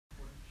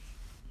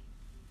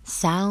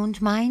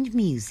Sound Mind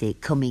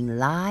Music coming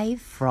live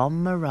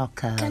from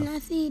Morocco. Can I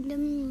see the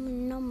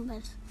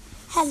numbers?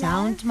 Hello,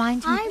 Sound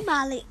Mind I'm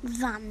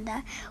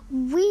Alexander.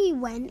 We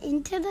went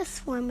into the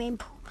swimming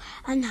pool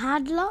and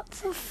had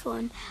lots of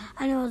fun,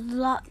 and it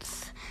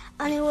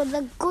was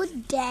a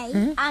good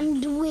day.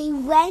 And we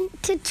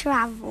went to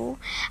travel,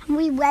 and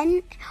we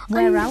went.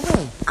 Where are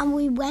we? And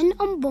we went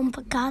on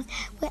bumper cars.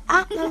 We're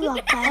at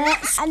Morocco,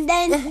 and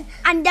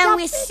then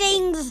we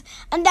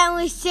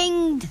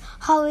sing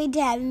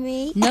Holiday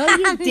Me. No,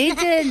 you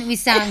didn't. We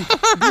sang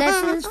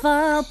Blessings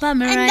for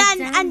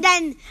Pomeranian.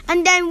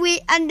 And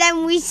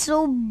then we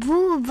saw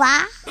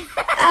Booba.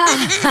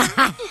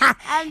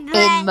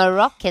 In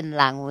Moroccan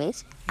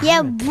language.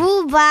 Yeah,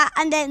 Booba,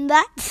 and then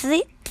that's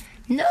it.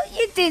 No,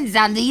 you didn't,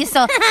 Xander. You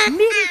saw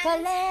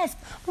Miracles,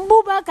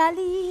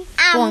 Bubakali.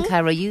 Go on,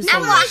 Cairo, you say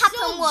And what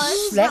happened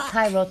was Let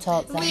Cairo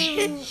talk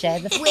then. Share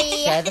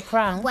the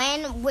crown.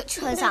 which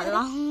was a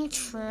long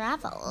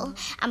travel,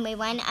 and we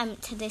went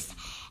to this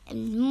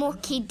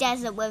mucky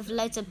desert with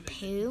loads of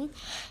poo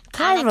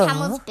and a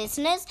camel's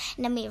business,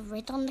 and then we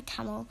rid on the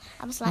camel.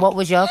 I was like, What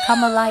was your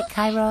camel like,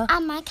 Cairo?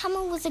 And my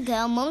camel was a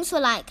girl. Mums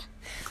were like,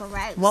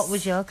 gross. What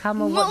was your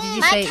camel? What did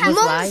you My say it was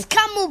like?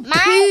 Camel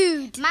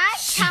pooed. My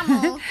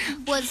camel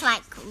was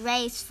like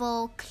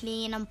graceful,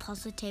 clean, and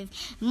positive.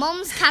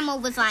 Mum's camel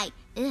was like,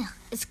 ugh,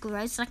 it's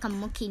gross, like a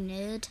mucky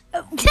nerd.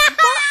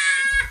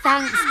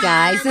 Thanks,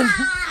 guys. I think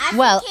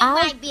it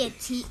might be a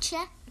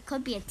teacher. It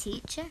could be a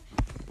teacher.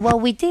 Well,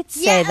 we did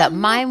say that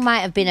mine might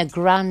have been a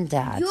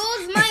granddad.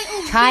 Yours might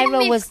have Cairo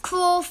been was Miss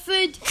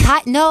Crawford.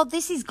 No,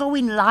 this is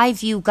going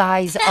live, you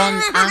guys,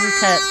 on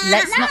Anchor.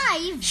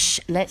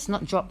 Let's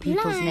not drop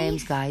people's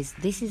names, guys.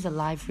 This is a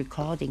live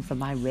recording for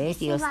my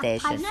radio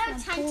station. No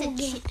time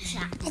to chit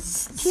chat.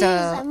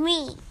 Excuse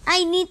me.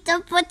 I need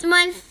to put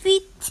my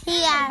feet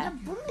here.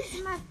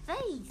 In my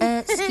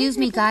face. Excuse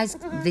me, guys.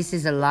 This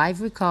is a live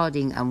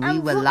recording, and we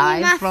were putting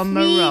live my from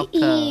feet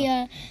Morocco.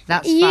 here.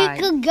 That's You fine.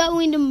 could go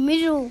in the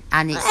middle.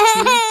 And it's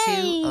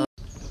 2-2.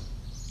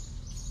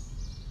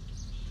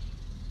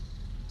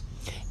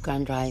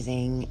 Grand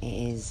Rising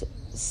is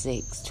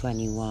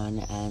 6:21,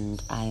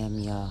 and I am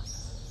your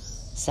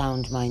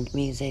Sound Mind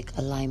Music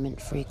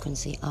Alignment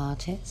Frequency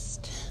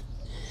Artist,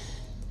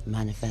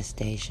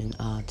 Manifestation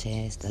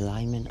Artist,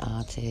 Alignment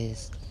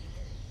Artist,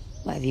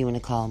 whatever you want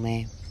to call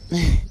me.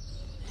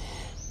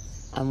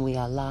 And we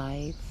are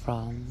live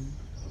from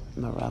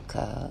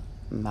Morocco,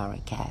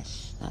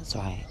 Marrakesh. That's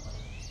right.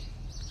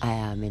 I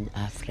am in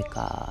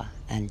Africa,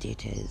 and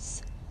it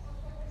is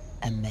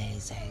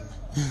amazing.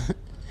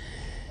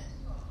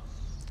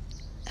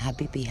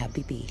 Habibi,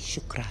 Habibi,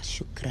 shukra,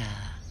 shukra.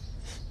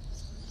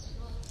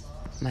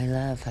 My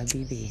love,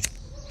 Habibi,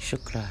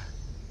 shukra,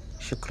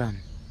 shukran.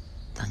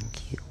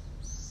 Thank you.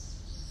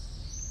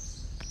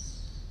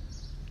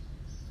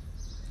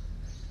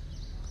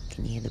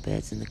 Can you hear the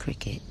birds and the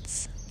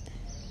crickets?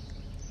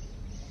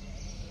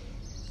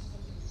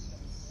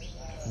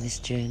 This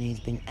journey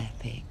has been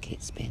epic.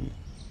 It's been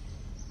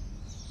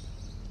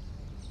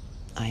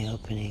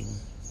eye-opening.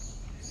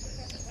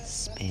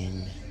 It's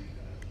been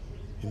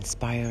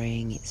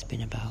inspiring. It's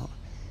been about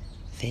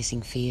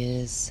facing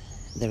fears.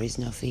 There is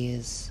no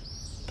fears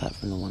apart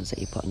from the ones that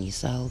you put on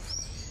yourself.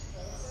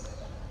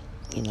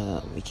 You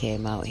know, we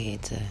came out here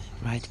to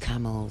ride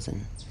camels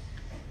and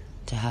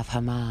to have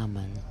hammam,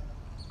 and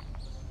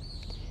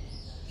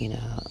you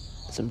know,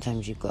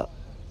 sometimes you've got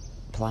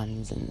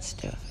plans and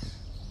stuff.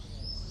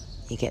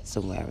 You get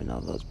somewhere and all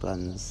those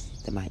plans,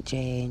 they might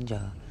change,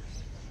 or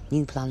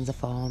new plans are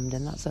formed,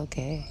 and that's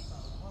okay.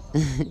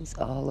 It's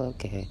all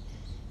okay.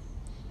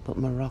 But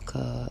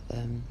Morocco,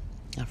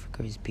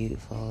 Africa is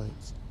beautiful.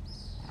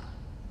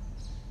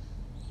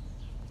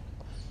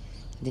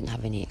 I didn't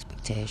have any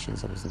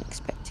expectations. I wasn't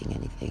expecting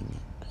anything.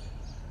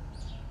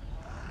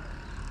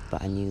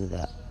 But I knew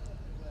that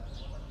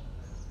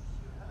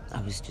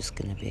I was just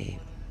going to be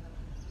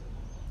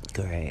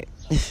great.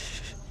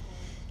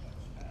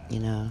 You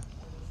know?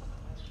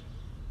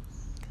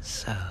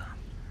 So,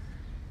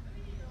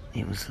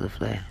 it was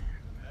lovely.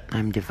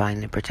 I'm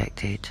divinely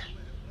protected.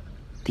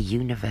 The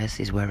universe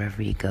is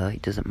wherever you go.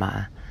 It doesn't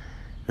matter.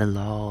 The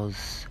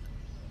laws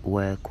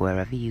work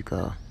wherever you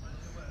go.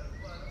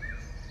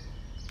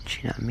 Do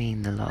you know what I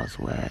mean? The laws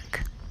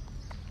work.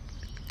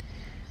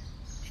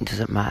 It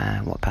doesn't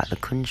matter what part of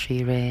the country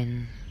you're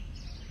in.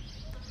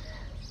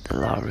 The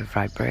law of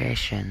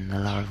vibration, the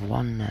law of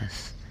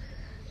oneness,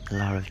 the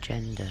law of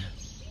gender.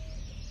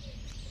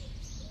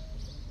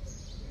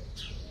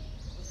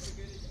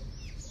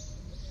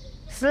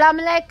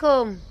 Assalamu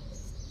alaikum.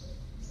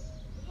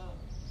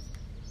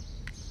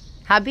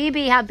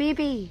 Habibi,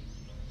 Habibi.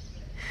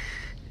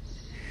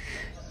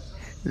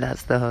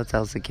 That's the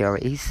hotel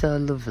security. He's so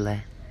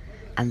lovely.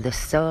 And the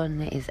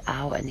sun is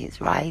out and it's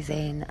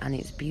rising and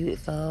it's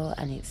beautiful,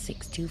 and it's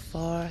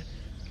 6:24,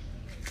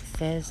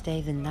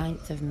 Thursday the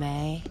 9th of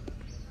May.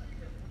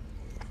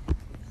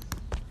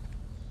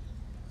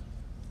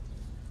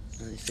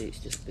 Honestly, it's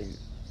just been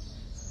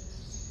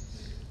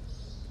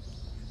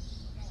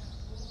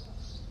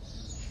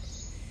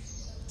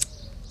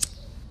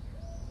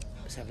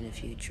was having a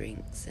few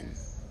drinks and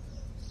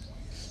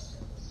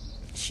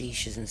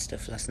shishas and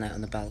stuff last night on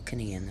the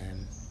balcony, and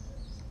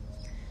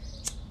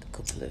a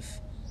couple of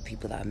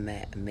people that I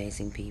met,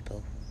 amazing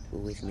people, were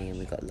with me, and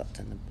we got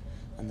locked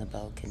on the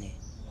balcony.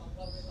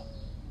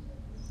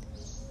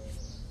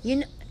 You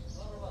know,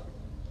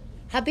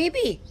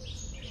 Habibi.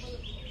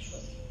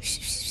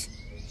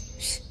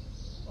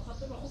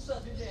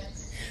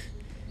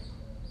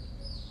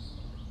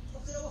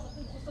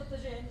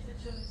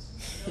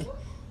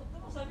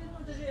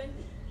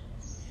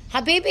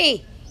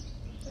 Habibi,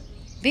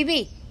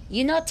 Bibi,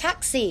 you know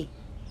taxi?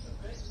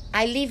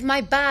 I leave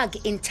my bag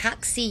in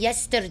taxi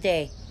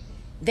yesterday.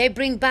 They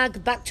bring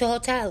bag back to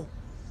hotel.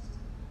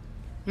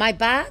 My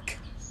bag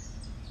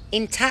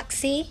in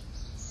taxi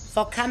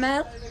for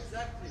Camel.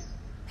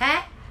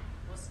 Huh?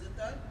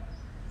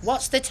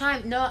 What's the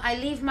time? No, I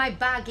leave my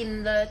bag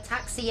in the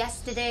taxi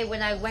yesterday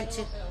when I went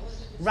to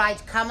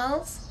ride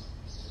camels.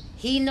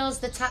 He knows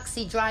the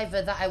taxi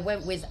driver that I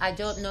went with. I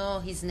don't know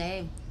his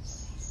name.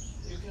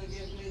 You can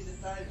give me the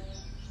time.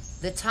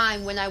 The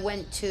time when I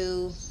went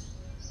to...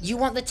 You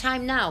want the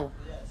time now?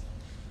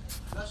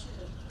 Yes.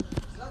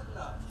 Not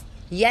now.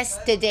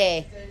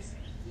 Yesterday,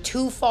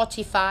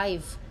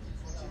 2:45.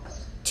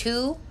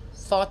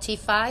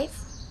 2:45.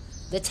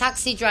 The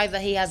taxi driver,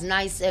 he has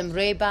nice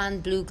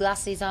Ray-Ban blue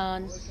glasses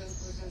on. We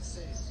can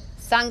say.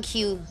 Thank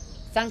you.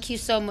 Thank you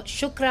so much.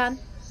 Shukran.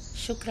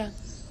 Shukran.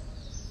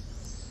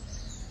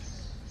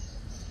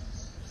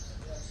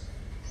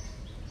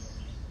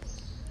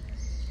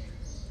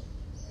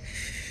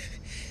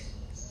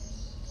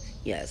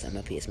 Yes, I'm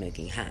up here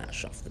smoking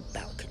hash off the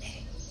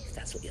balcony. If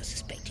that's what you're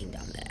suspecting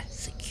down there.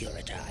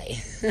 Security.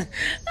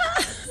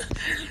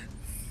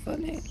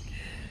 Funny.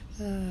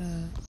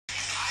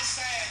 I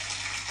said,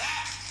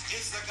 that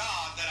is the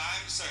God that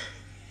I'm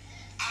serving.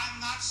 I'm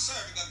not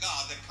serving a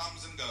God that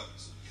comes and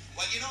goes.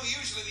 Well, you know,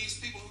 usually these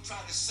people who try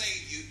to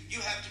save you,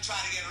 you have to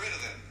try to get rid of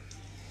them.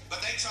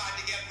 But they tried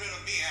to get rid of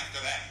me after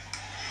that.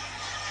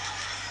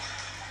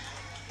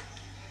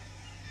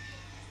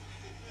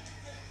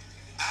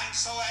 And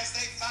so as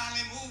they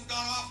finally moved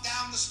on off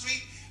down the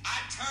street, I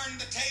turned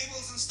the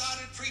tables and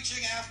started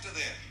preaching after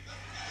them.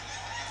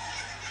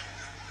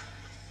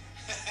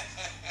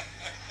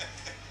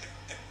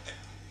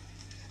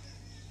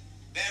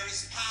 There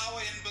is power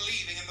in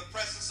believing in the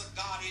presence of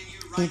God in you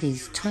right It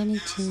is here, right now.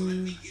 So let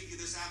 22:11, me give you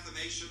this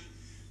affirmation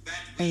that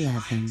we might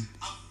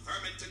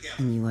affirm it together.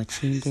 and you are And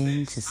tuned it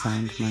in says, to I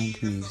Sound believe Mind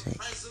in the Music.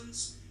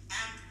 presence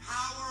and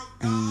power of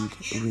And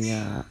God in we me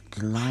are right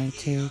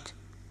delighted here,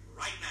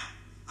 right now.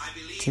 I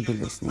believe to be in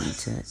the listening to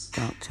presence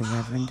Dr. and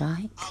Reverend power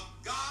Ike, of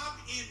God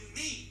in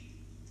me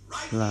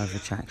right Law of here,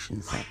 Attraction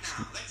right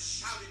section. now. Let's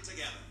shout it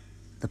together.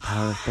 The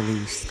power of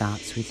belief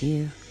starts with you.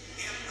 In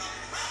the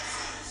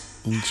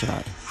presence Enjoy.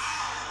 of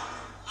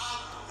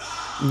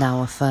God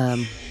Now affirm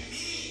in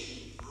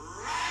me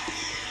right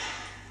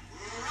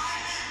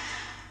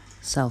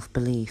now.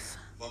 self-belief,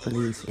 For the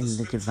belief words of in the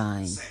scripture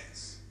divine,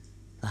 says,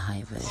 the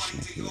higher version according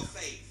of to your you.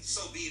 faith,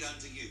 so be it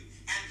unto you.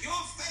 And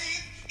your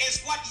faith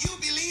is what you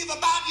believe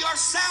about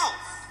yourself.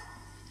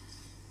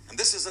 And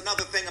this is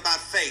another thing about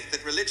faith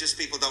that religious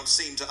people don't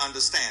seem to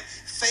understand.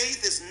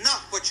 Faith is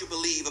not what you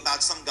believe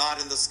about some God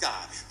in the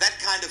sky. That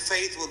kind of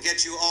faith will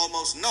get you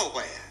almost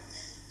nowhere.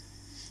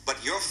 But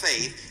your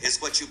faith is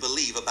what you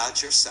believe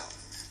about yourself.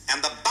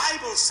 And the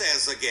Bible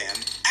says again,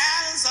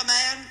 as a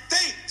man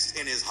thinks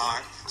in his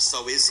heart,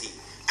 so is he.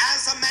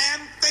 As a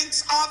man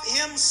thinks of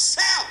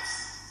himself,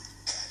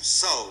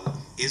 so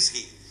is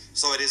he.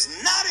 So it is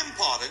not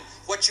important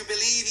what you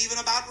believe even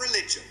about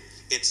religion.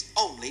 It's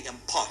only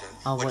important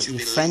Or what you your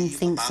believe friend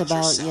thinks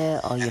about yourself.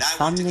 you, or And your I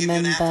want to family give you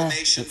an member.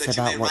 affirmation It's that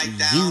you about may what write you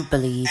down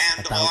believe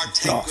and about or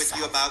take with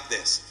you yourself. about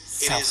this.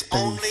 It is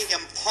Self-belief. only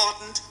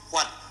important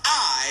what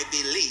I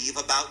believe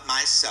about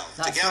myself.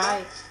 That's Together,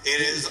 right.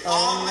 it is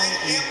only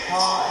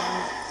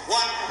important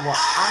what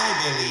I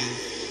believe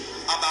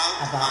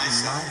about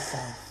myself.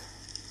 myself.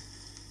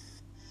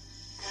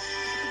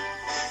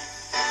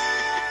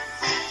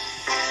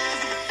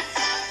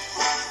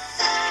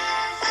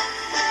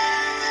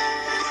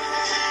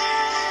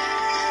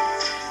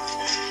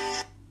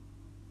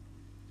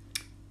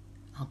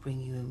 I'll bring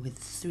you in with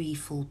 3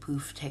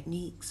 foolproof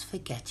techniques for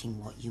getting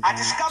what you I want.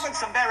 discovered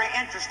some very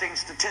interesting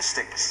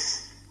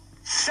statistics.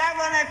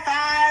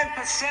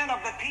 75%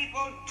 of the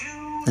people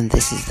do And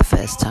this is the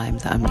first time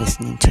that I'm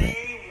listening to it.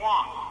 they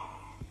want.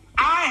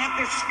 I have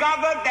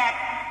discovered that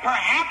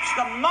perhaps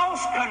the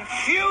most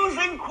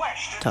confusing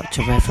question.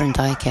 Dr. Reverend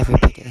Ike,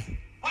 everybody.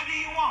 What do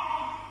you want?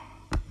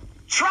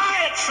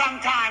 Try it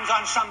sometimes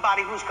on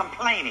somebody who's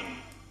complaining.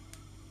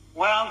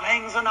 Well,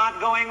 things are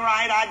not going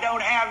right. I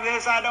don't have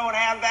this. I don't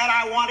have that.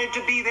 I wanted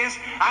to be this.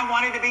 I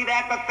wanted to be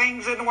that, but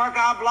things didn't work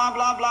out. Blah,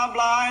 blah, blah,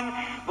 blah. And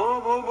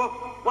boo, boo, boo.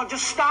 Well,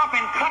 just stop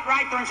and cut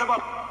right there and say,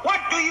 well,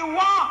 what do you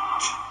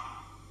want?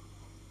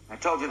 I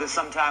told you this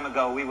some time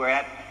ago. We were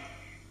at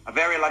a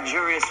very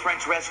luxurious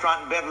French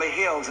restaurant in Beverly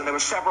Hills, and there were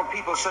several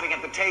people sitting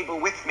at the table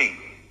with me.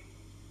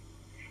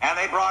 And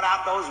they brought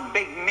out those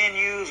big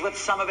menus with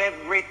some of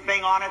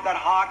everything on it that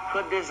heart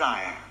could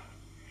desire.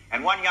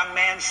 And one young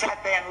man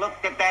sat there and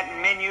looked at that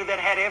menu that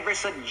had every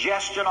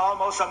suggestion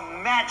almost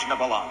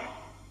imaginable on it.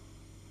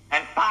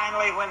 And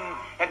finally, when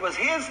it was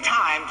his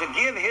time to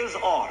give his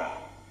order,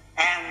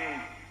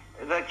 and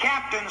the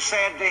captain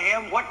said to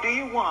him, "What do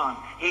you want?"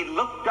 He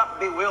looked up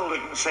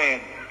bewildered and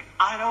said,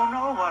 "I don't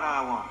know what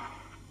I want."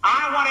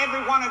 I want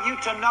every one of you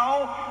to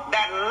know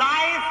that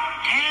life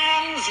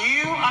hands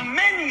you a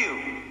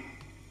menu.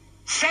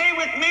 Say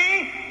with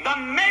me, the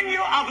menu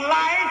of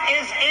life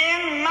is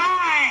in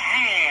my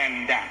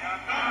hand. The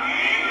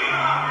menu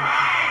of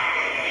life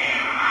is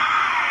in my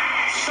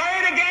hand. Say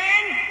it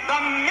again,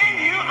 the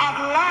menu of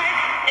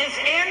life is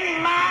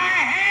in my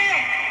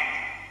hand.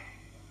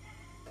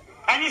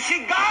 And you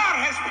see, God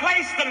has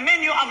placed the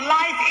menu of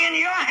life in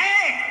your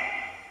hand.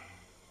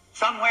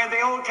 Somewhere in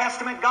the Old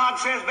Testament, God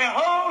says,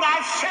 "Behold,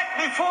 I set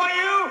before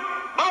you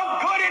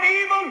both good and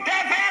evil,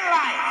 death and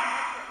life."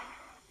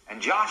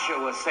 And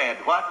Joshua said,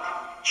 "What?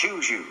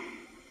 Choose you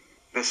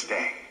this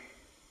day."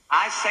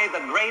 I say the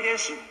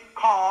greatest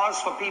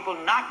cause for people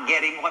not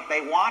getting what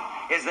they want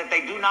is that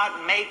they do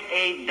not make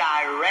a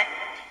direct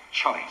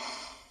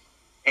choice,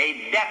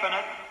 a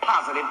definite,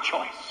 positive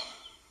choice.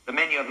 The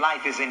menu of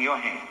life is in your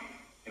hand.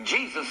 And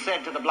Jesus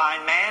said to the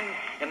blind man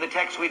in the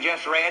text we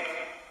just read,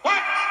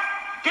 "What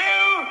do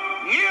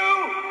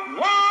you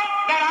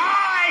want that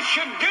I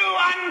should do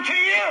unto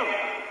you?"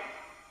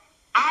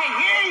 I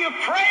hear you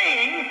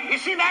praying. You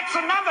see, that's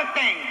another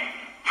thing.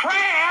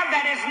 Prayer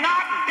that is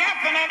not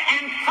definite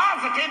and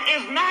positive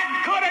is not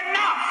good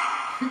enough.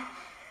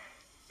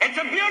 It's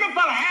a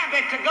beautiful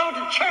habit to go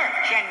to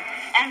church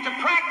and to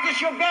practice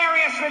your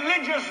various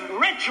religious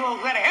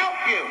rituals that help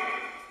you.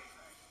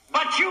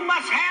 But you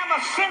must have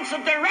a sense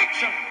of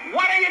direction.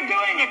 What are you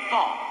doing it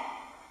for?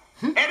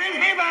 It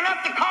isn't even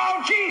enough to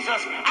call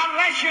Jesus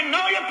unless you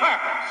know your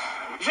purpose.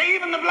 See,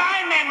 even the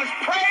blind man was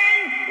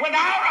praying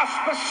without a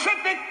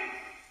specific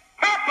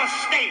purpose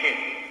stated,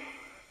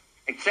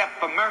 except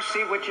for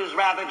mercy, which is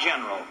rather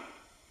general.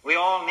 We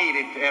all need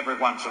it every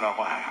once in a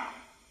while.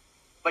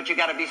 But you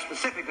got to be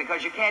specific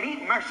because you can't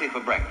eat mercy for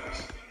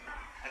breakfast.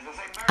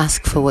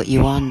 Ask for what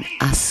you want,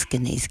 ask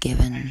and it is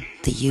given.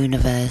 The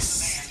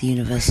universe, the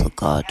universal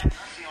God,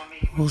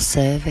 will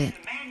serve it.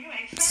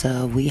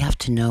 So we have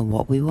to know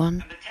what we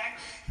want,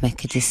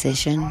 make a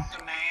decision,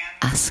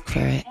 ask for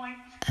it,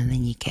 and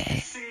then you get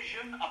it.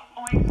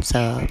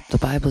 So the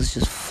Bible's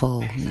just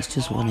full, it's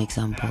just one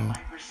example.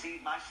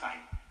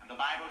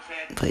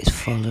 But it's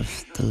full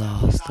of the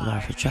laws, the law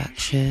of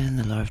attraction,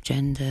 the law of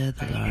gender,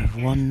 the law of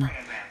one.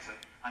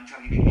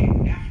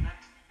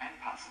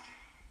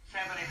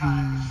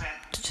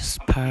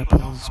 Just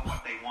parables,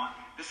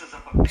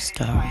 but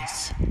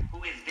stories.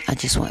 I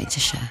just wanted to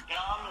share.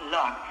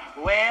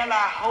 Well,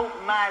 I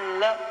hope my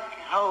luck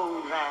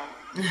holds out.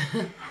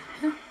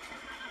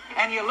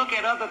 And you look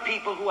at other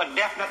people who are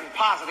definite and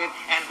positive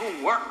and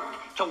who work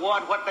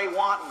toward what they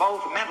want,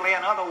 both mentally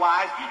and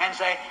otherwise, and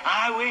say,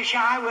 "I wish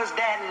I was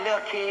that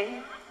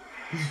lucky."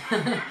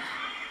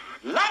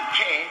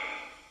 Lucky?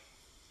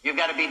 You've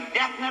got to be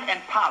definite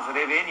and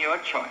positive in your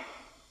choice.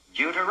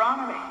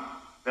 Deuteronomy,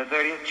 the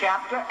 30th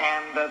chapter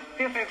and the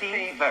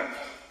 15th verse.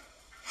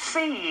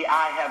 "See,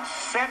 I have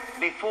set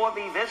before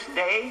thee this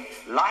day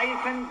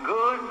life and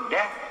good,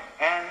 death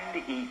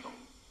and evil."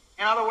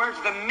 In other words,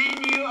 the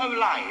menu of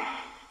life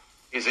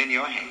is in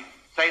your hand.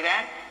 Say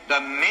that. The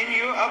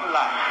menu of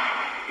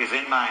life is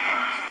in my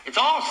hands. It's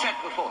all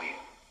set before you.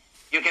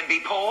 You can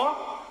be poor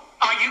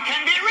or you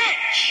can be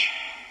rich.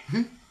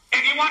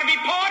 If you want to be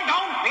poor,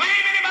 don't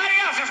blame anybody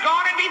else. Just go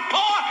on and be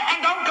poor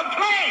and don't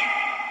complain.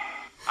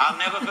 I'll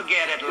never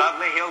forget at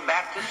Lovely Hill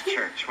Baptist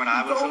Church when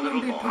I was a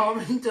little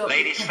boy.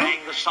 Ladies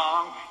sang the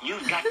song,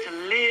 "You've got to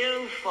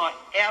live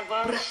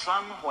forever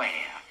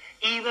somewhere,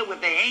 either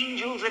with the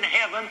angels in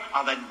heaven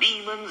or the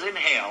demons in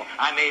hell."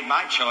 I made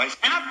my choice.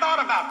 And I thought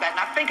about that, and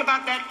I think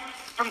about that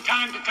from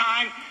time to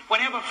time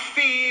whenever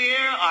fear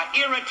or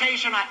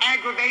irritation or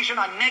aggravation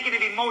or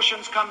negative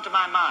emotions come to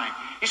my mind.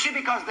 You see,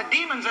 because the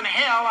demons in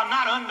hell are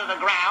not under the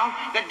ground.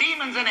 The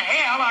demons in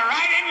hell are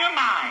right in your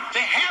mind. The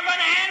heaven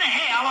and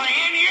hell are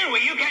in you.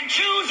 You can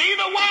choose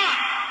either one.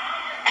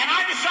 And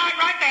I decide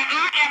right there,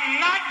 I am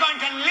not going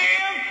to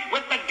live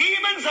with the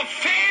demons of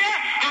fear.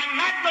 I'm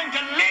not going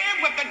to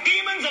live with the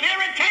demons of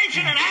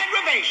irritation and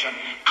aggravation.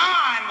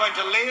 I'm going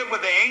to live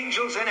with the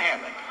angels in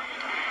heaven.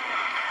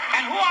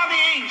 And who are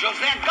the angels?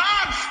 They're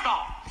God's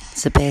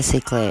thoughts. So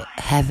basically,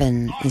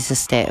 heaven is a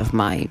state of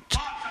mind.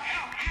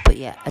 But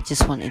yeah, I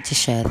just wanted to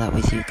share that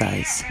with you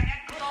guys.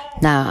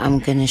 Now I'm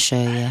going to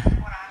show you.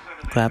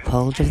 Grab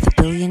hold of the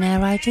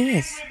billionaire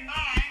ideas.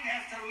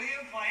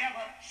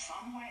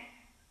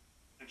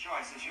 The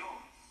choice is yours.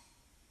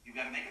 You've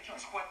got to make a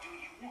choice. What do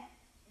you want?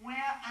 Well,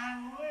 I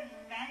would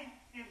like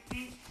to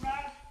be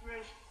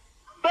prosperous.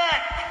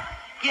 But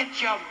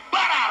get your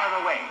butt out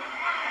of the way.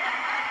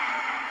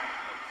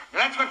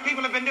 That's what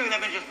people have been doing.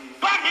 They've been just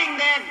butting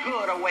their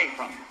good away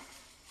from you.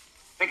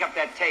 Pick up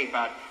that tape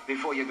out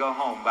before you go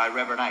home by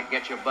Reverend Ike.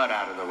 Get your butt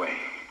out of the way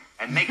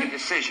and make a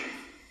decision.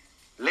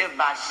 Live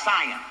by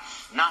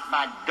science, not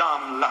by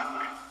dumb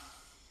luck.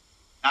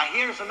 Now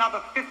here's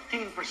another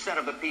 15%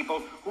 of the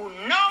people who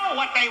know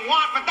what they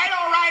want, but they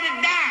don't write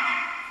it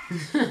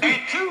down.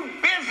 They're too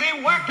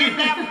busy working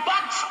their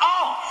butts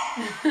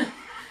off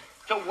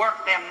to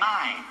work their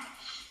minds.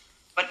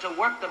 But to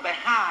work the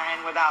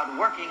behind without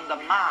working the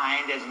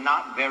mind is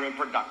not very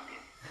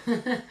productive.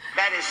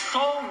 That is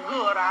so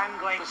good, I'm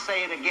going to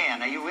say it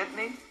again. Are you with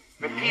me?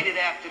 Repeat it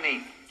after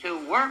me. To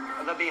work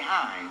the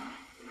behind.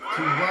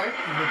 To work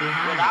the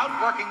behind. Without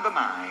working the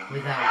mind.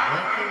 Without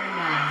working the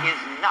mind.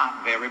 Is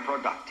not very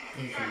productive.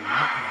 Is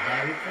not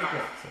very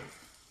productive.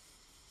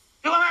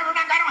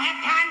 I don't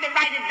have time to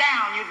write it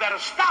down. You better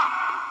stop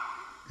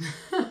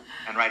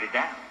and write it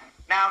down.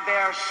 Now, there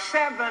are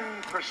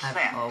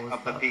 7%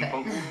 of the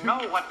people who know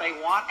what they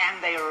want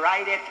and they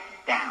write it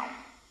down.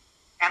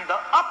 And the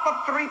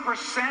upper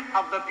 3%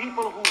 of the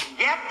people who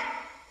get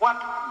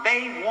what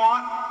they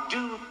want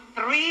do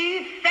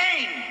 3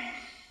 things.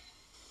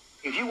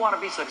 If you want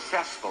to be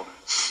successful,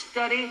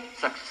 study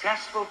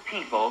successful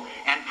people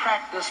and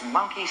practice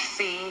monkey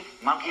see,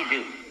 monkey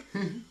do.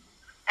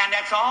 And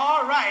that's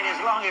all right as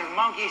long as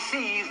monkey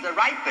sees the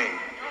right thing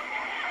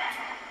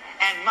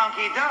and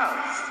monkey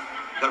does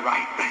the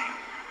right thing.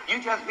 You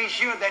just be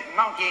sure that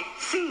monkey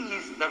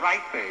sees the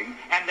right thing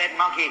and that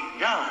monkey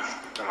does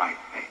the right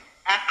thing.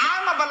 And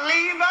I'm a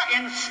believer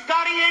in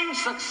studying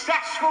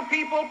successful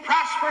people,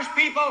 prosperous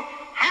people,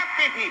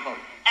 happy people.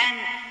 And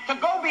to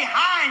go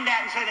behind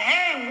that and say,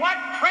 hey, what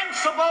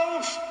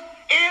principles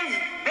is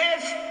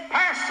this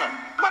person?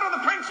 What are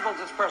the principles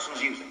this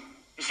person's using?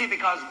 You see,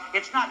 because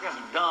it's not just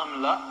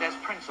dumb luck, there's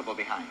principle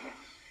behind it.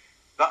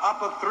 The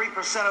upper 3%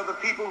 of the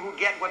people who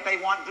get what they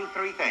want do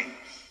 3 things.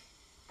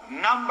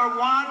 Number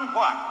 1,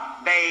 what?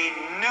 They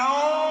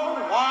know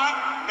what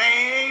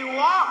they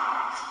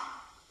want.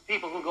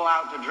 People who go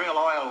out to drill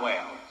oil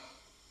wells,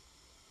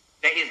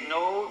 there is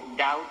no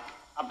doubt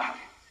about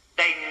it.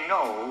 They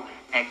know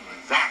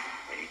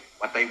exactly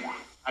what they want.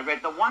 I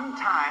read the one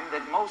time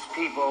that most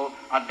people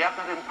are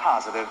definite and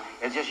positive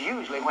is just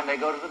usually when they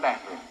go to the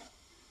bathroom.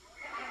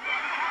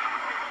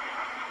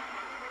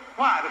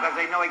 Why? Because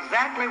they know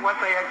exactly what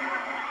they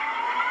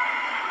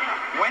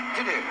went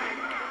to do.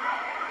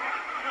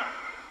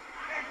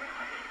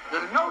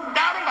 There's no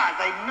doubt about it.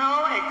 They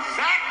know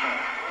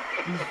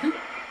exactly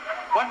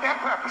what their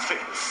purpose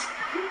is.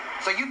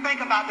 So you think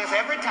about this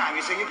every time.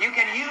 You see, you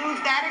can use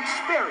that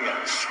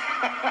experience.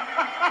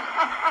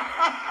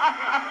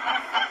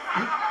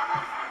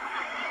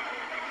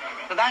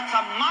 So that's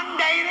a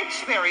mundane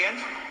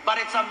experience,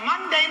 but it's a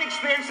mundane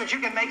experience that you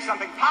can make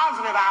something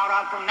positive out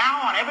of from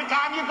now on. Every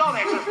time you go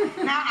there, it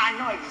says, now I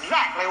know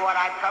exactly what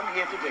I've come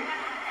here to do.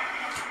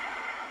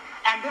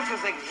 And this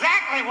is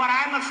exactly what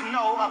I must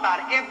know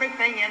about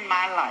everything in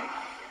my life.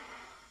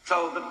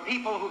 So the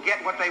people who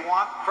get what they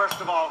want,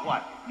 first of all,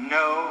 what?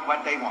 Know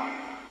what they want.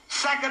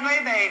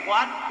 Secondly, they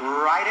what?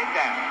 Write it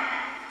down.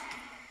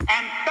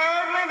 And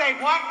thirdly, they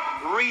what?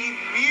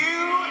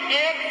 Review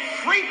it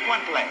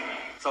frequently.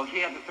 So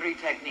here are the 3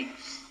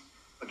 techniques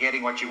for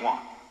getting what you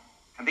want.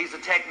 And these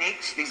are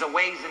techniques, these are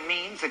ways and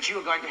means that you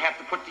are going to have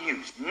to put to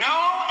use.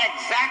 Know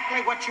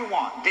exactly what you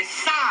want.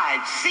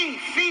 Decide, see,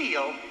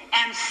 feel,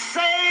 and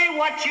say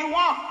what you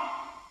want.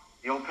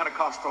 The old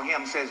Pentecostal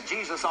hymn says,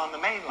 Jesus on the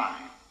main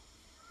line.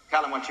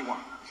 Tell him what you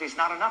want. See, it's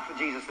not enough for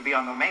Jesus to be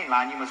on the main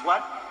line. You must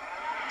what?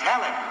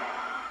 Tell him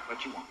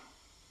what you want.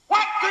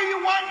 What do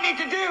you want me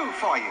to do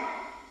for you?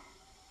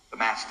 The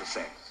Master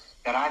says,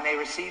 that I may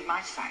receive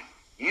my sight.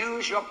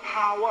 Use your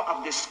power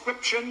of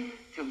description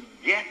to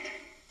get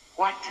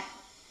what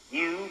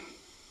you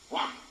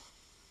want.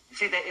 You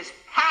see, there is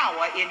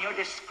power in your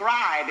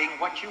describing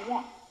what you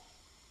want.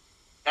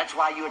 That's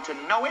why you're to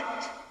know it,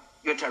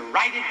 you're to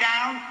write it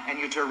down, and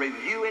you're to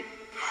review it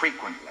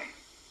frequently.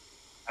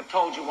 I've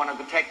told you one of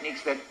the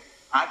techniques that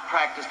I've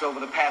practiced over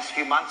the past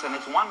few months, and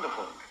it's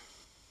wonderful.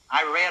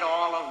 I read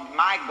all of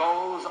my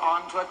goals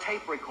onto a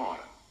tape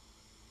recorder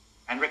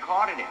and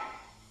recorded it.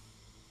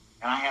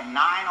 And I have 9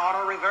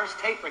 auto-reverse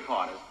tape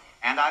recorders,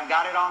 and I've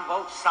got it on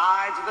both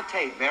sides of the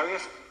tape,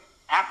 various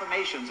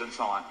affirmations and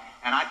so on.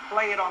 And I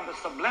play it on the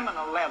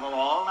subliminal level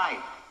all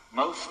night,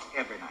 most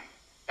every night.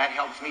 That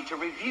helps me to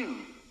review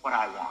what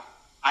I want.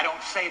 I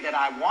don't say that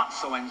I want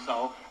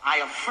so-and-so. I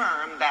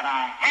affirm that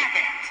I have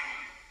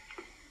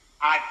it.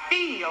 I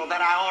feel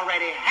that I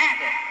already have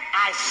it.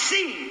 I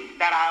see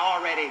that I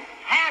already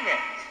have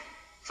it.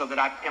 So that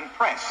I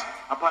impress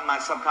upon my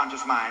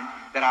subconscious mind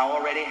that I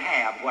already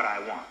have what I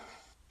want.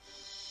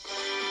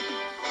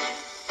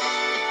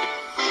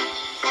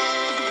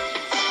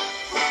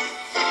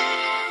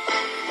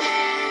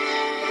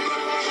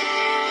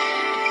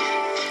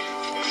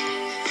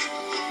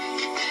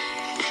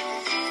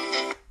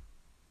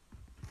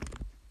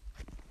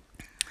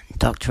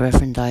 Dr.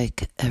 Reverend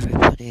Dyke,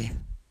 everybody.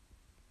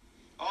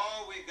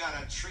 Oh, we've got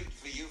a treat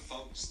for you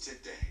folks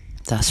today.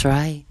 That's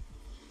right.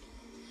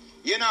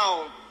 You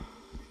know,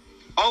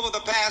 over the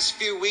past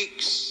few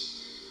weeks,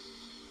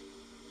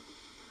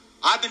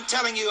 I've been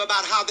telling you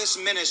about how this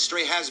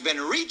ministry has been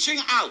reaching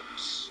out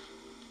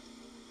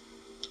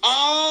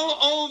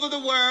all over the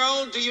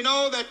world. Do you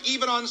know that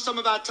even on some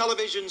of our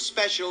television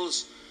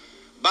specials,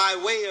 by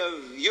way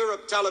of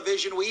Europe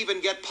television. We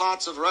even get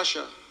parts of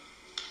Russia.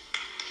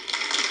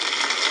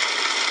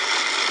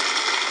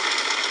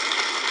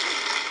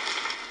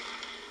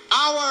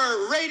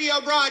 Our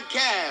radio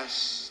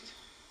broadcasts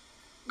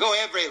go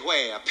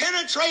everywhere,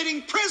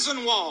 penetrating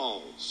prison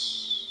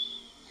walls,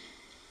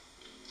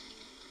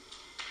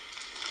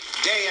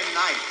 day and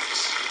night.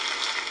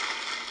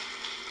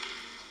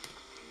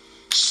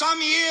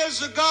 Some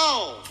years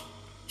ago,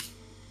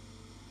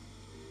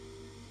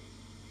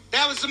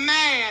 there was a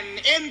man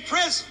in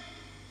prison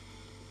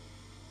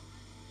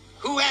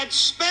who had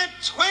spent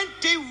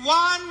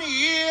 21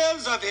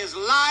 years of his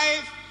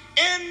life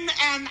in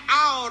and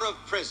out of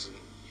prison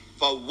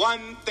for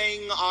one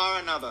thing or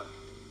another.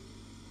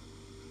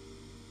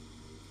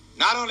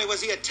 Not only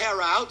was he a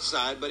terror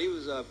outside, but he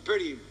was a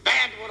pretty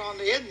bad one on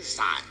the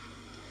inside.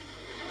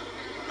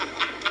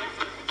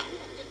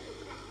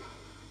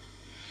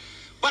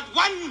 But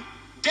one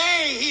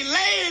day he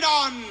laid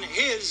on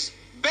his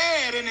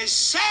bed in his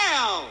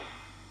cell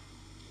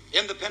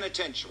in the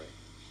penitentiary.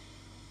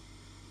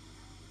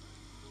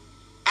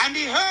 And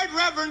he heard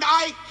Reverend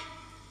Ike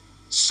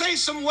say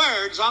some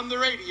words on the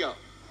radio.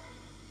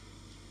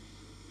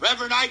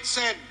 Reverend Ike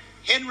said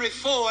Henry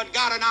Ford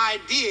got an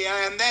idea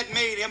and that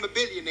made him a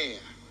billionaire.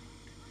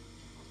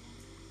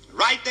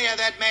 Right there,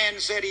 that man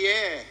said,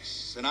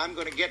 yes, and I'm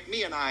going to get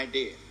me an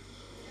idea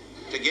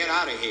to get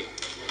out of here.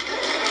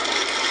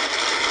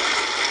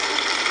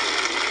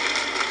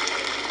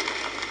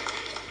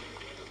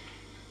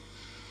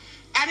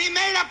 And he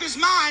made up his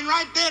mind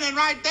right then and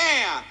right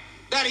there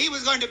that he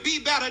was going to be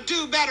better,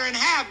 do better, and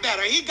have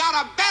better. He got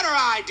a better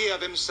idea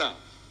of himself.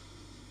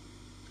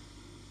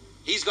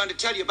 He's going to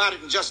tell you about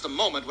it in just a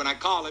moment when I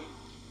call him.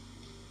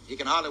 He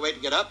can hardly wait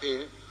to get up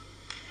here.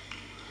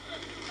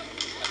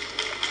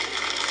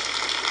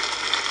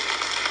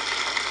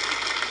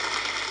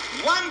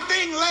 One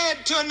thing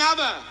led to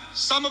another,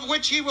 some of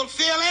which he will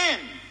fill in.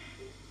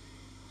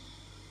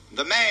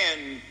 The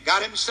man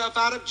got himself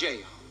out of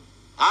jail,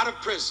 out of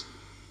prison,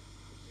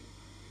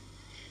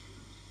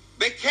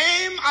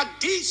 became a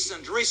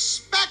decent,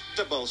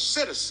 respectable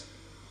citizen,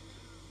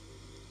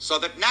 so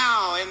that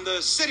now in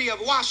the city of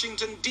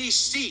Washington,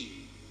 D.C.,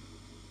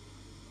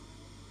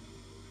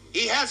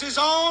 he has his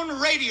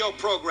own radio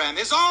program,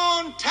 his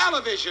own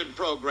television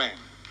program.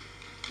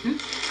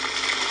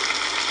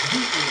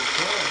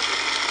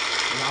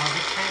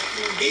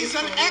 He's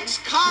an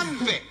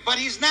ex-convict, but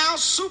he's now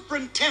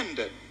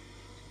superintendent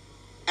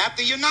at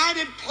the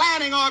United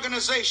Planning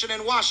Organization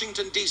in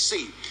Washington,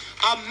 D.C.,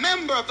 a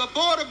member of the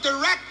board of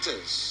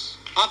directors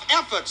of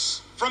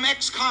efforts from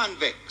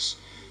ex-convicts,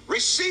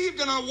 received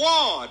an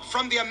award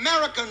from the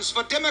Americans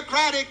for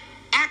Democratic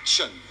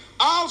Action,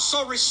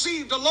 also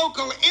received a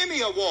local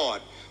Emmy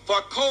Award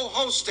for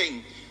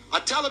co-hosting a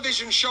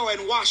television show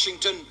in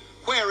Washington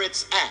where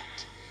it's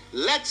at.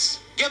 Let's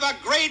give a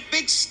great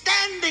big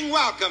standing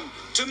welcome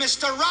to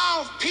Mr.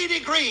 Ralph Petey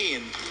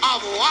Green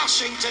of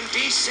Washington,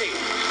 D.C.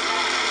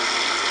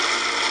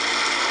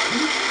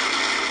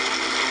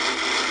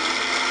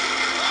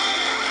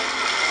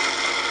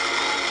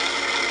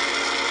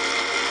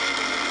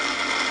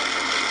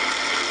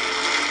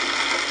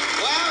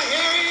 Well,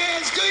 here he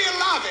is. Do you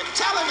love him?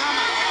 Tell him how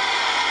much.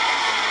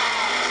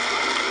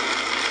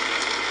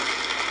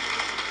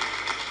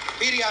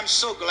 Petey, I'm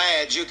so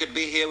glad you could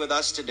be here with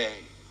us today.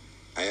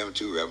 I am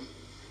too, Reverend.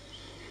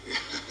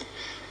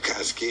 Kind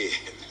of scared.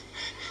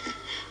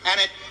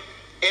 And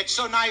it's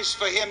so nice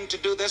for him to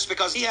do this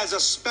because he has a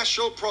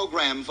special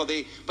program for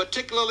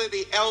particularly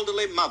the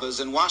elderly mothers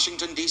in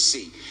Washington,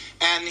 D.C.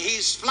 And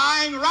he's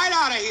flying right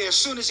out of here as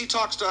soon as he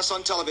talks to us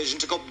on television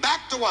to go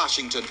back to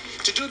Washington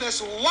to do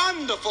this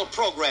wonderful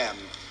program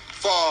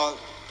for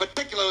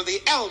particularly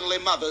the elderly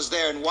mothers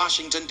there in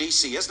Washington,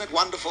 D.C. Isn't it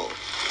wonderful?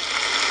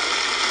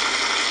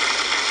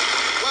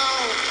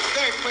 Well,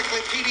 very quickly,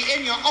 Petey,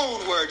 in your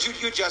own words,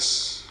 you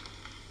just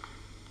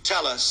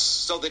tell us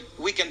so that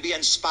we can be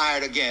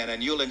inspired again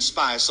and you'll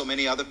inspire so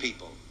many other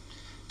people.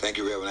 Thank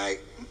you, Reverend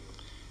Ike.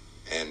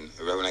 And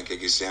Reverend Ike,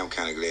 like you say, I'm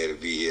kind of glad to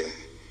be here.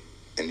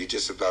 And you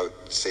just about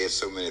said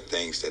so many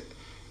things that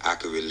I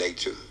could relate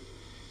to.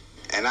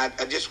 And I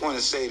just want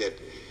to say that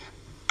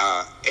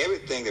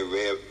everything that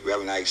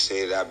Reverend Ike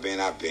said, I've been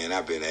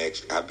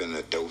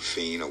a dope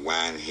fiend, a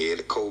winehead,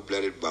 a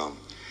cold-blooded bum.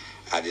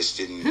 I just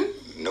didn't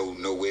know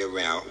no way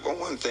around. Well,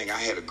 one thing, I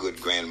had a good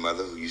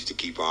grandmother who used to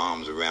keep her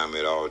arms around me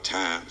at all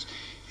times.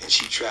 And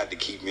she tried to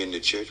keep me in the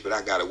church, but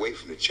I got away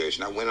from the church.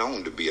 And I went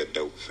on to be a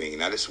dope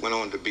fiend. I just went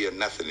on to be a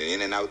nothing,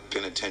 in and out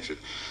penitentiary.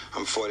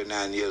 I'm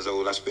 49 years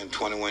old. I spent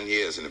 21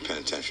 years in the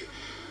penitentiary.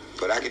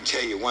 But I can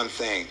tell you one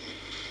thing.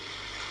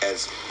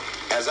 As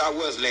I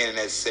was laying in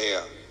that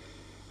cell,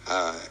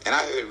 and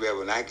I heard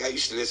Reverend Ike, I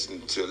used to listen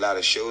to a lot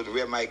of shows.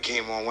 Reverend Mike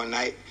came on one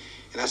night,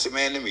 and I said,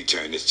 man, let me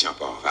turn this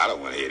chump off. I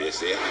don't want to hear this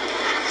here.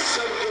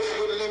 Something just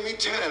wouldn't let me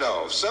turn it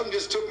off. Something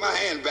just took my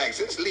hand back.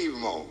 Said, let's leave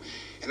him on.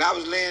 And I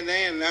was laying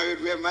there, and I heard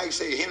Reverend Mike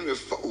say Henry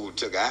Ford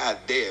took an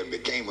idea and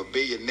became a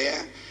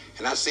billionaire.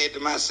 And I said to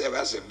myself,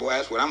 I said, boy,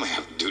 that's what I'm going to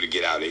have to do to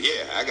get out of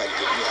here. I got to get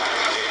me out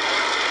of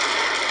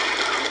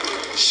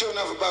here. Sure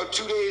enough, about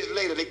 2 days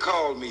later, they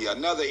called me.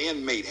 Another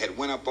inmate had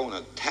went up on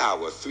a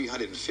tower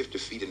 350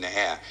 feet in the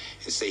air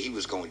and say he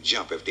was going to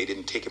jump if they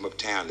didn't take him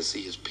uptown to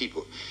see his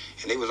people.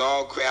 And they was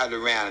all crowded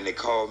around, and they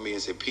called me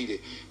and said, Peter,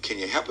 can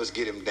you help us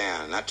get him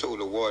down? And I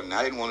told the warden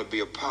I didn't want to be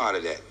a part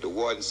of that. The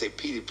warden said,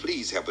 Peter,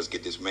 please help us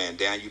get this man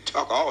down. You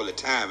talk all the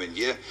time, and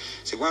I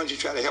said, why don't you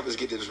try to help us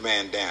get this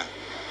man down?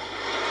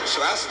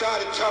 So I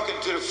started talking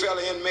to the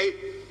fella inmate,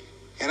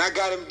 and I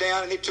got him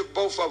down, and they took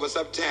both of us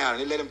uptown,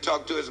 and they let him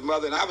talk to his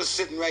mother, and I was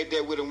sitting right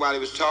there with him while he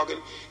was talking,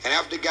 and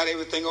after they got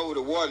everything over,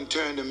 the warden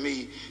turned to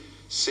me,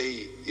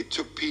 say, it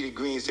took Peter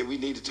Green, said, we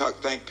need to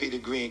thank Peter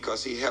Green,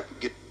 because he helped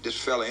get this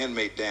fella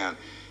inmate down,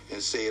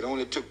 and say, it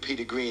only took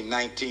Peter Green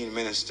 19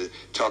 minutes to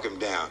talk him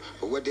down,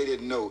 but what they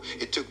didn't know,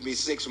 it took me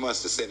 6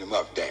 months to send him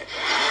up there.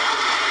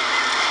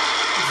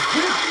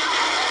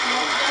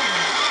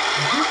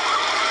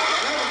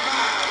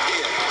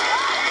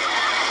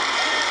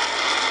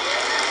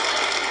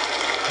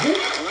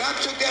 When I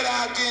took that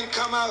idea and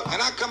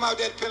I come out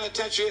that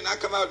penitentiary, and I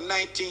come out in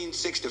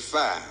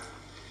 1965,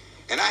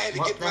 and I had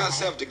to get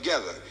myself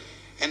together.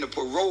 And the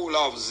parole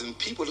officers and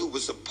people who were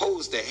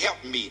supposed to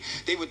help me,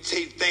 they would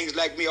say things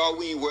like me, oh,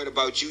 we ain't worried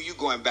about you. You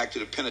going back to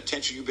the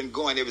penitentiary. You've been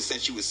going ever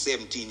since you was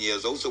 17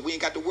 years old, so we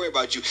ain't got to worry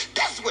about you.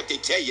 That's what they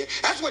tell you.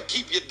 That's what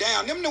keep you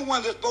down. Them the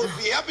ones that's supposed to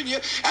be helping you.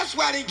 That's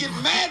why they get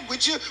mad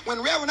with you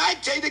when Reverend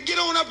Ike tell you to get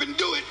on up and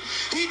do it.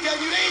 He tell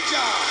you their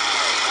job.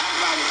 That's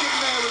why they get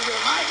mad with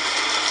them, Mike.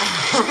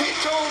 They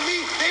told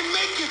me, they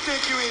make you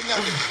think you ain't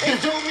nothing. They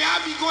told me I'd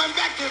be going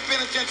back to the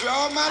penitentiary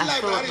all my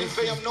life, but I didn't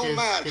pay them no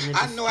mind.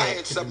 I know I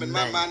had something in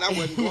my mind. I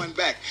wasn't going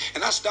back.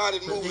 And I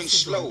started moving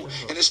slow,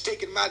 and it's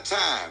taking my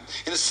time.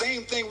 And the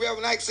same thing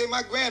Reverend Ike said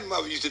my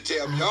grandmother used to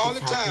tell me all the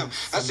time.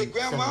 I said,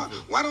 Grandma,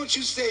 why don't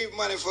you save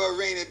money for a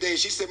rainy day?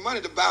 She said, money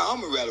to buy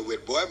umbrella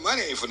with, boy.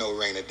 Money ain't for no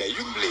rainy day. You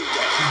can believe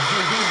that.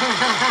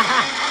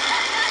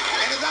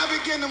 And as I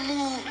began to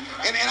move,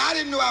 and I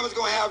didn't know I was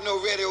going to have no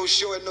radio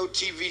show and no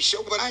TV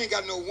show, but I ain't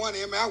got no one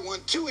Emmy. I won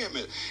 2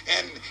 Emmys.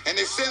 And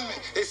they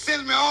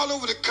send me all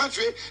over the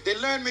country. They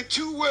learned me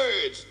 2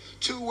 words.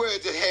 2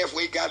 words that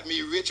halfway got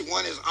me rich.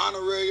 One is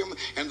honorarium,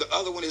 and the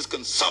other one is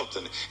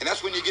consultant. And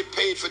that's when you get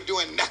paid for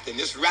doing nothing.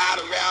 Just ride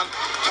around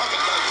talking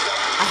about stuff.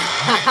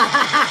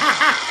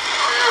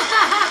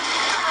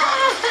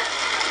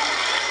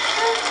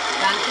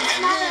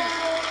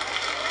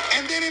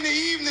 And then in the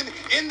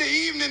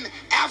evening,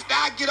 after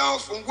I get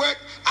off from work,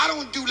 I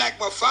don't do like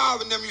my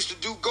father and them used to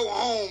do, go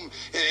home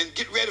and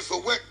get ready for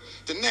work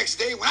the next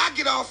day. When I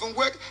get off from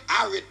work,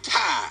 I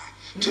retire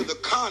to the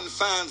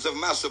confines of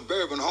my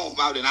suburban home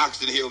out in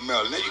Oxon Hill,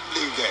 Maryland. Now you can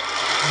believe that.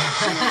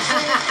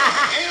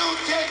 They don't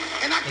tell,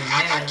 and I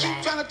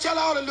keep trying to tell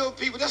all the little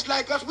people, that's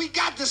like us, we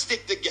got to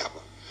stick together.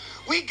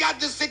 We got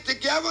to stick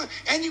together,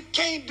 and you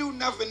can't do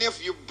nothing if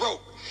you're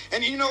broke.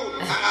 And you know,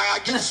 I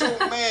get so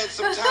mad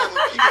sometimes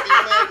when people be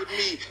mad with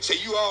me, say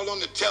you all on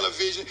the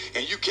television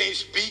and you can't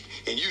speak,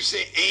 and you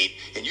say ain't,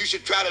 and you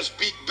should try to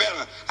speak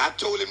better. I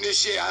told him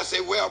this year, I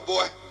said, well,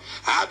 boy,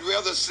 I'd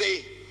rather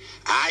say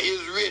I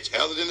is rich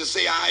other than to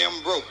say I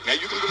am broke. Now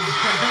you can believe that.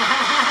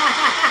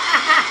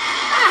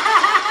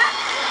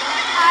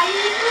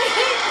 Believe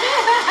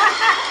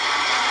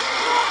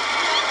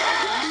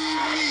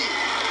me,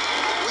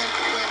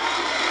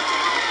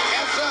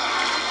 yes, sir.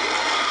 You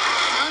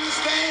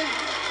understand?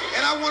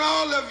 And I want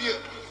all of you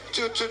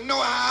to know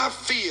how I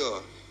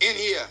feel in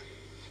here,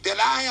 that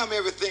I am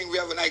everything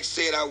Reverend Ike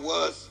said I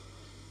was.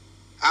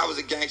 I was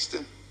a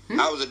gangster.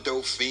 I was a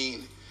dope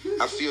fiend.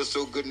 I feel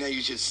so good now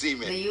you should see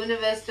me. The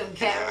universe don't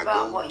care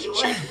about what you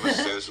want.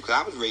 Because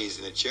I was raised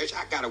in the church.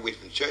 I got away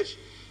from church.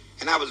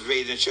 And I was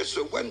raised in church,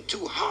 so it wasn't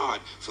too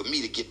hard for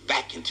me to get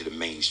back into the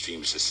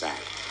mainstream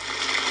society.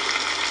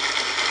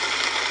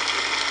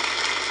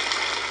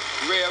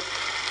 Rev,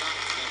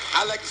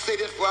 I like to say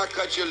this before I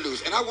cut you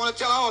loose, and I want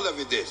to tell all of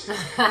you this.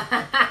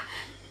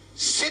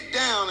 Sit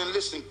down and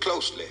listen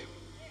closely.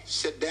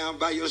 Sit down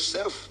by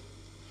yourself.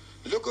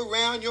 Look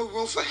around your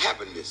room for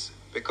happiness,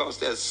 because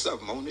there's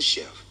something on the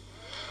shelf.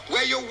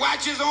 Wear your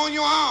watches on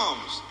your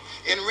arms,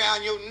 and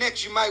around your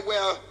neck you might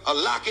wear a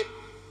locket,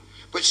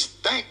 but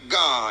thank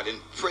God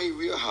and pray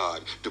real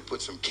hard to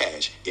put some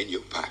cash in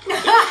your pocket.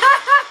 That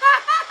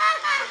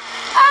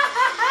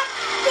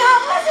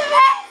was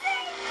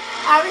amazing!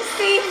 I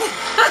received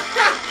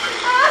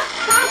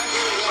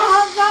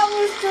oh, that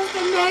was just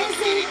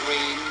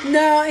amazing.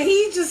 No,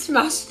 he just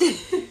smashed it.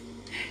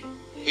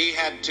 He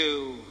had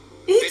to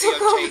took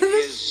videotape over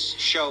his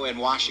show in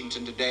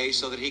Washington today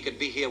so that he could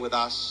be here with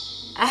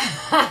us.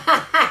 He's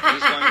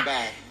going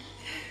back.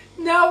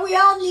 No, we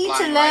all need to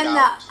Flying learn right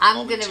that. out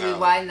I'm going to momentarily.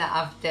 rewind that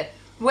after.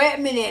 Wait a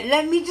minute,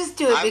 let me just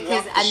do it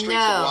because walked the I streets of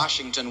know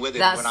Washington with him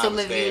that when I some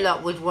was of you there.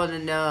 lot would want to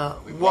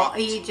know We what walked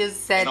he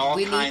just said. in all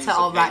We need kinds to of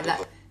all write that.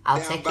 neighborhoods. I'll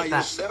Down take by it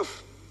back.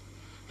 yourself.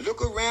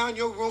 Look around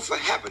your room for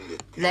happiness.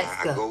 Let's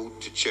I go. go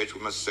to church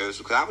with my service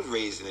because I was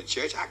raised in the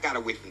church. I got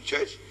away from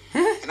church.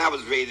 And I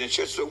was raised in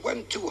church, so it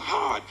wasn't too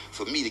hard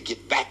for me to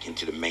get back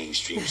into the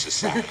mainstream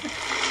society.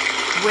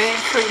 Wait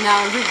for it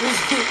now,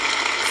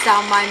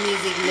 sound my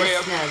music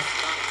Rev, listeners.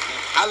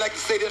 I like to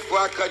say this before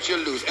I cut you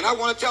loose, and I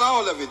want to tell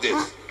all of you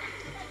this.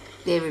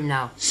 Hear him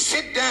now.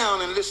 Sit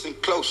down and listen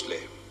closely.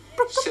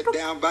 Sit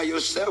down by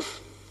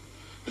yourself.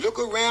 Look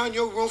around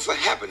your room for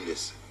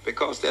happiness,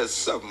 because there's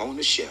something on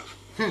the shelf.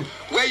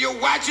 Wear your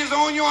watches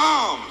on your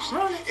arms,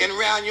 and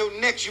around your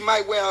neck you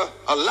might wear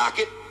a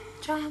locket.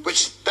 But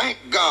thank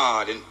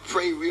God and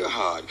pray real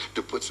hard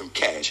to put some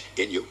cash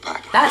in your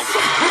pocket. That's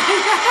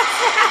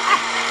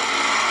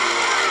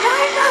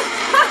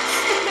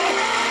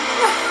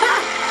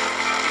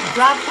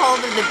Grab hold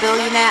of the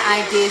billionaire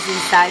ideas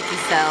inside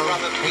yourself.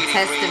 A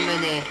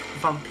testimony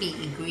from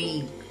Petey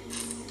Green.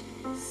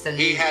 Salute.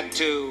 He had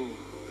to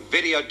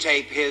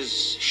videotape his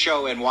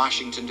show in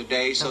Washington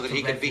today so that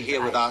he could be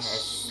here with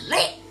us.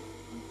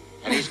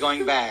 And he's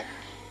going back.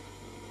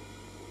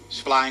 He's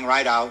flying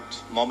right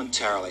out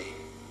momentarily.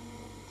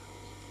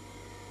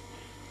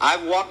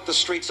 I've walked the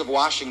streets of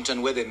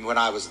Washington with him when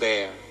I was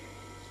there.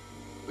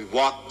 We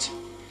walked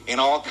in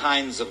all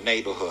kinds of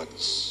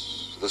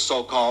neighborhoods, the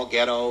so-called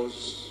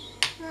ghettos,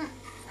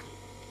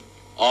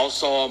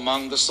 also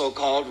among the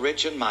so-called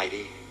rich and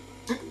mighty.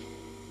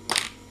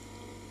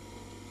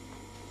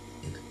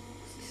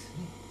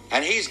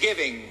 And he's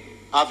giving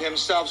of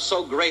himself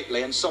so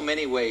greatly in so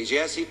many ways.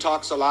 Yes, he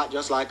talks a lot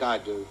just like I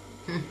do.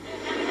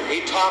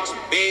 He talks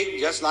big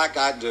just like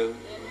I do.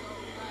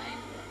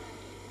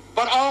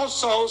 But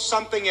also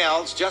something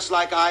else just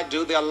like I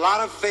do. There are a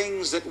lot of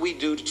things that we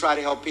do to try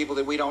to help people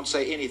that we don't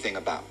say anything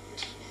about.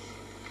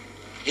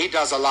 He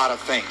does a lot of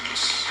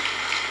things.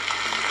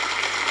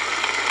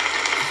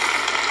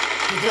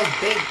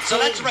 So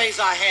let's raise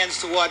our hands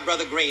toward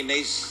Brother Green.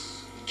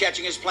 He's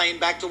catching his plane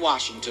back to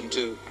Washington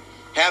to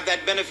have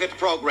that benefit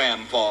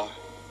program for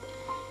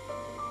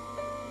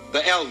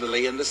the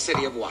elderly in the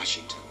city of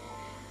Washington.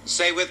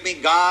 Say with me,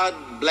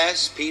 God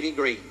bless Petey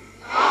Green.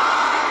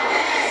 God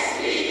bless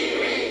Petey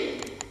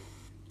Green.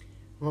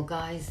 Well,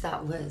 guys,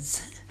 that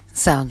was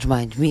Sound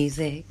Mind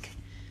Music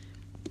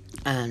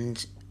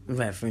and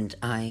Reverend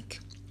Ike.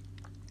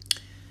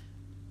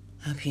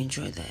 Hope you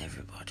enjoyed that,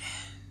 everybody.